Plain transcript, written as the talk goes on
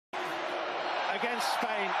against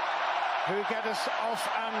Spain, who get us off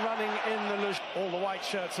and running in the Luz. All the white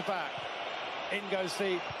shirts are back. In goes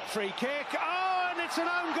the free kick. Oh, and it's an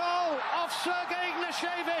own goal off Sergei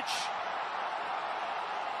Ignashevich.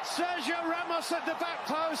 Sergio Ramos at the back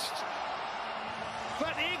post.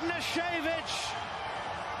 But Ignashevich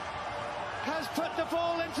has put the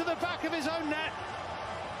ball into the back of his own net.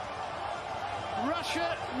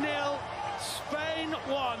 Russia 0, Spain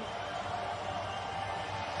 1.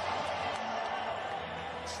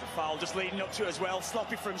 It's the foul just leading up to it as well.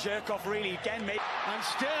 Sloppy from Zhirkov, really, again, mate. And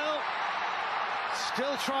still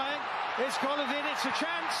trying. It's Golovin, it's a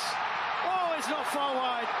chance. Oh, it's not far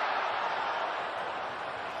wide.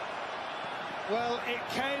 Well, it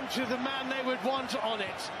came to the man they would want on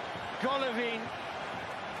it. Golovin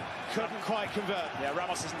couldn't quite convert. Yeah,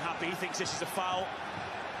 Ramos isn't happy. He thinks this is a foul.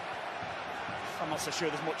 I'm not so sure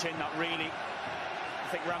there's much in that, really. I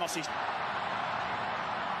think Ramos is...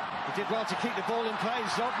 He did well to keep the ball in play.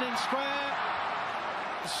 Zobnin square.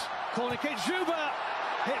 Corner kick. Zuba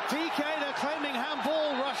hit PK. They're claiming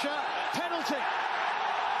handball, Russia. Penalty.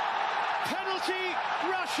 Penalty,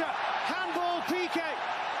 Russia. Handball, PK.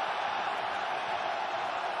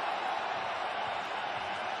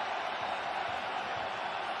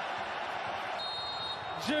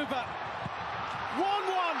 Zuba. 1-1.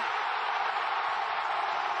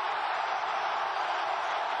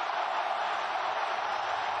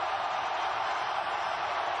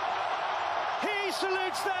 He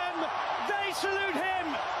salutes them, they salute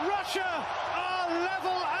him. Russia are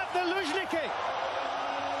level at the Luzhniki.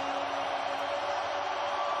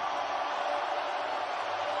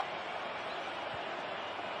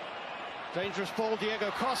 Dangerous ball,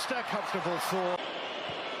 Diego Costa, comfortable for.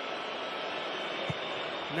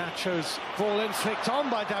 Nacho's ball in, flicked on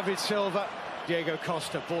by David Silva. Diego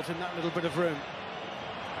Costa bought in that little bit of room.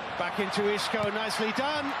 Back into Isco, nicely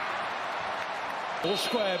done. All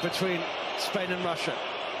square between Spain and Russia.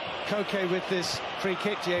 Koke with this free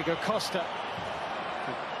kick, Diego Costa.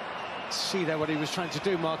 See there what he was trying to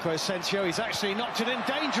do, Marco Asensio. He's actually knocked it in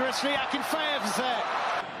dangerously. Akinfeyev's there.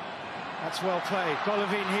 That's well played.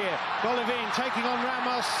 Golovin here. Golovin taking on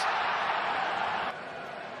Ramos.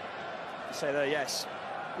 Say there, yes.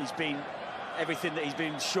 He's been everything that he's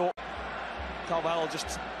been short. Carvalho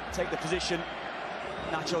just take the position.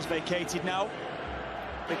 Nacho's vacated now.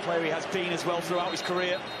 Big player he has been as well throughout his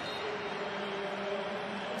career.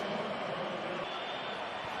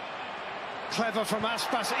 Clever from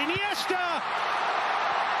Aspas. Iniesta!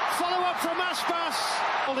 Follow up from Aspas.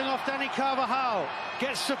 Holding off Dani Carvajal.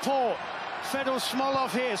 Gets support. Fedor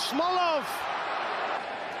Smolov here. Smolov!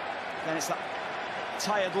 Then it's that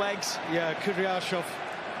tired legs. Yeah, Kudryashov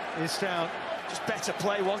is down. Just better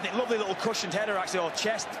play, wasn't it? Lovely little cushioned header, actually, or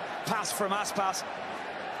chest pass from Aspas.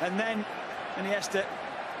 And then Iniesta,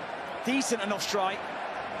 decent enough strike.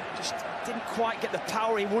 Just didn't quite get the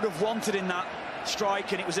power he would have wanted in that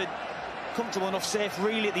strike, and it was a comfortable enough save,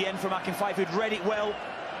 really, at the end from Akinfeyev, who'd read it well.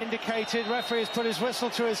 Indicated, referee has put his whistle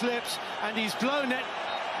to his lips, and he's blown it.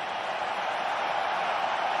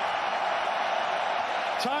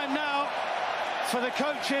 Time now for the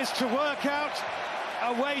coaches to work out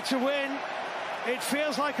a way to win. It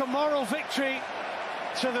feels like a moral victory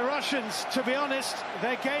to the Russians, to be honest.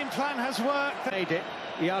 Their game plan has worked. Made it.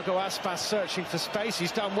 Iago Aspas searching for space.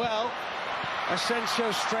 He's done well.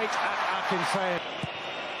 Asensio straight at Akinfeyev.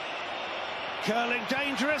 Curling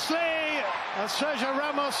dangerously. And Sergio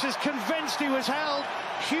Ramos is convinced he was held.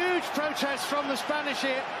 Huge protest from the Spanish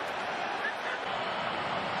here.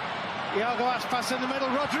 Iago Aspas in the middle.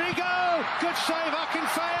 Rodrigo. Good save.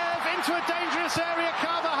 Akinfeyev into a dangerous area.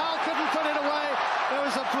 Carvajal couldn't put it away. There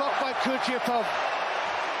was a block by Kutyapov.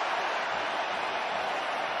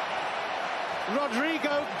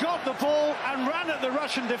 Rodrigo got the ball and ran at the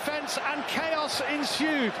Russian defence, and chaos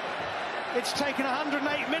ensued. It's taken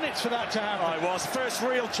 108 minutes for that to happen. Oh, it was. First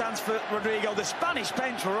real chance for Rodrigo. The Spanish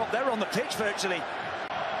bench were up. They were on the pitch virtually.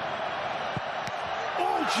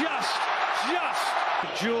 Oh, just.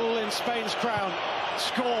 Jewel in Spain's crown.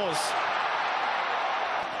 Scores.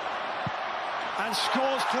 And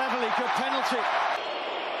scores cleverly. Good penalty.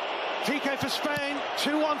 PK for Spain.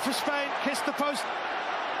 2-1 for Spain. Kissed the post.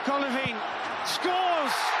 Golovin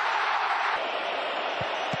scores.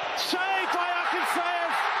 Saved by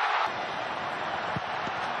Akinfeyev.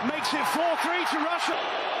 Makes it 4-3 to Russia.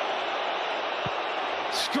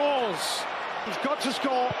 Scores. He's got to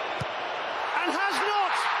score. And has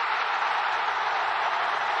not.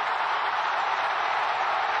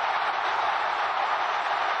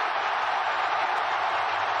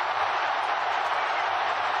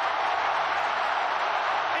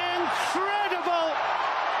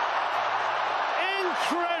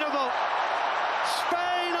 Incredible.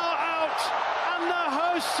 Spain are out, and the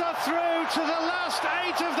hosts are through to the last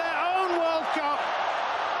 8 of their own World Cup.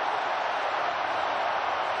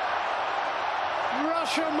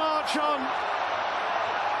 Russia march on,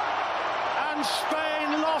 and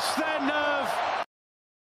Spain lost their nerve.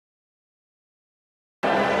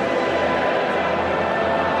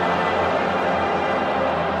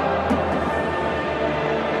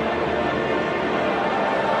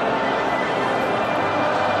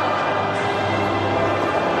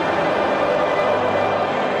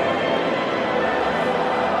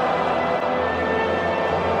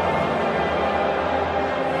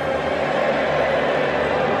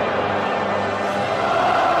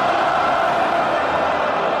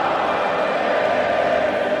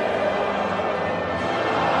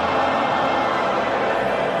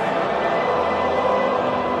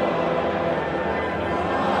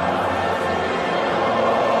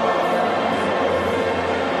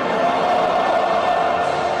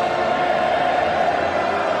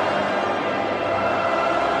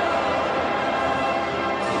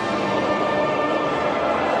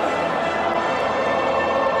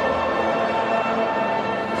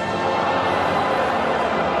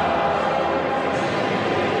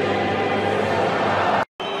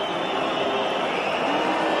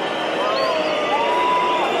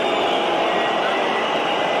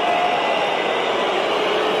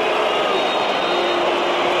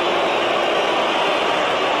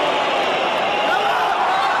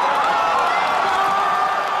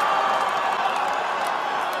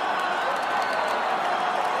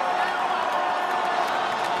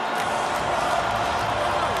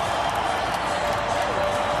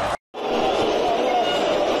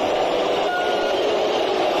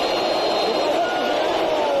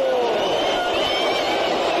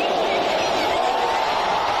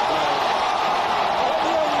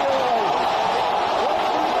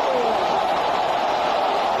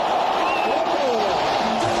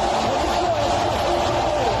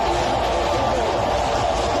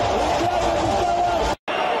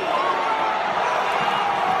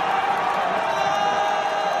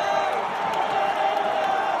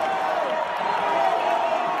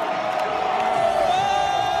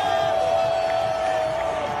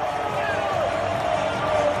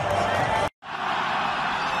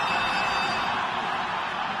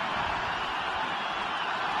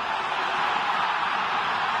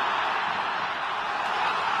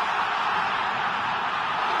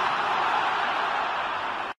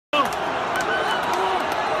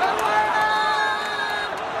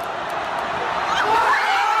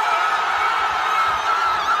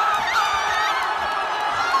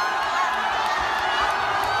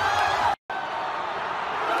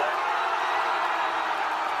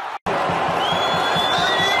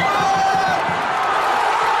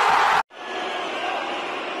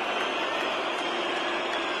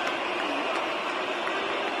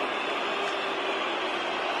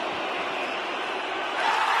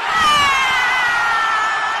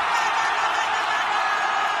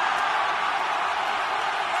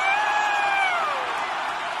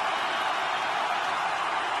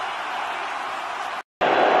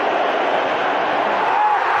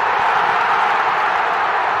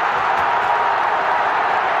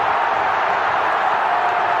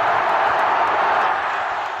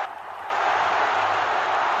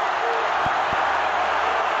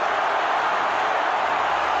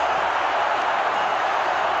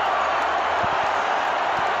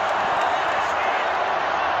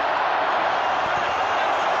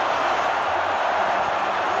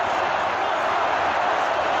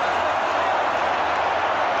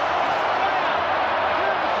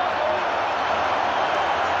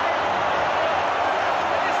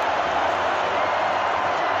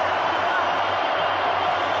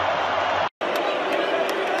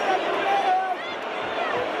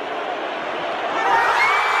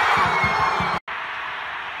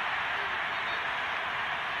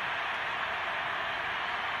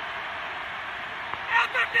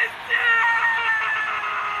 Ever